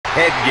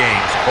Head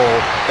games,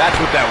 Cole. That's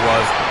what that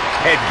was.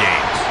 Head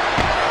games.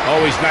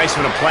 Always nice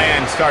when a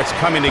plan starts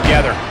coming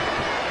together.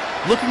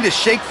 Looking to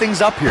shake things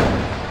up here.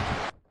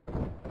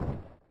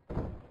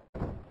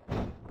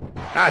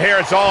 Out here,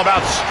 it's all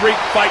about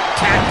street fight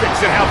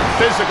tactics and how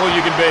physical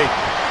you can be.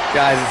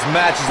 Guys, it's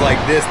matches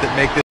like this that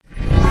make this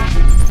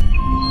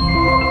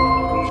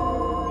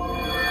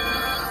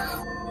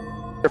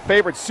their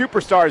favorite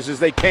superstars as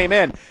they came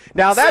in.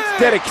 Now that's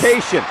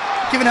dedication.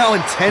 Given how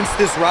intense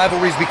this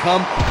rivalry's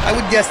become, I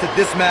would guess that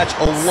this match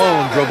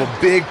alone drove a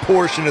big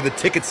portion of the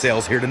ticket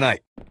sales here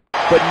tonight.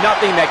 But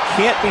nothing that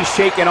can't be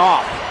shaken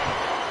off.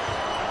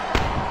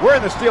 We're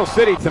in the Steel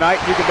City tonight.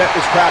 You can bet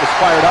this crowd is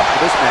fired up for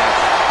this match.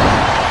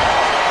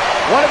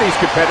 One of these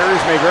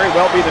competitors may very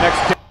well be the next.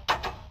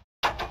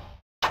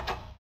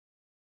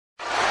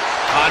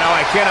 Oh no,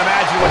 I can't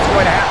imagine what's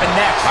going to happen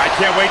next. I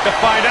can't wait to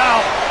find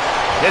out.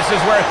 This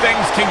is where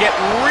things can get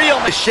real.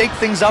 To shake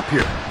things up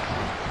here.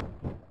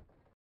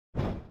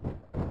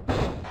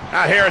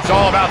 Out here, it's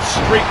all about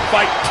street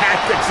fight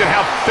tactics and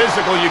how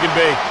physical you can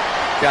be.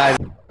 Guys.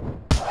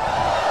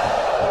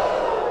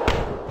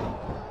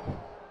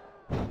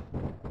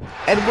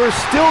 And we're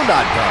still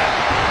not done.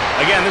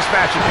 Again, this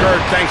match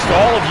occurred thanks to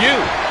all of you,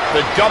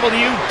 the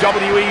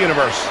WWE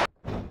Universe.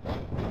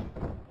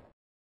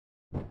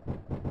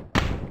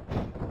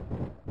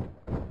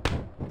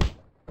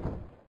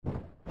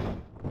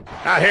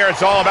 Out here,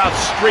 it's all about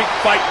street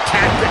fight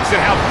tactics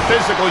and how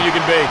physical you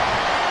can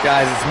be.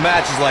 Guys, it's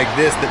matches like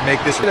this that make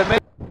this.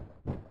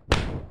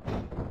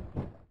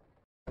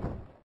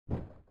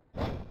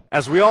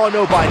 As we all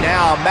know by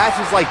now,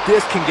 matches like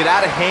this can get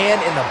out of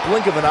hand in the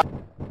blink of an eye.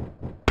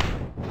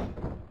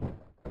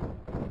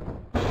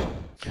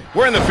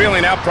 We're in the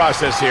feeling out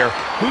process here.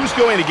 Who's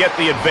going to get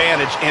the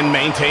advantage and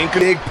maintain a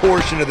big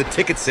portion of the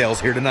ticket sales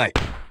here tonight?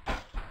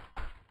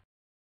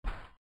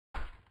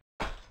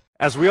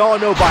 As we all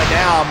know by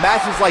now,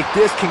 matches like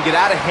this can get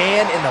out of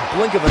hand in the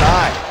blink of an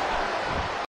eye.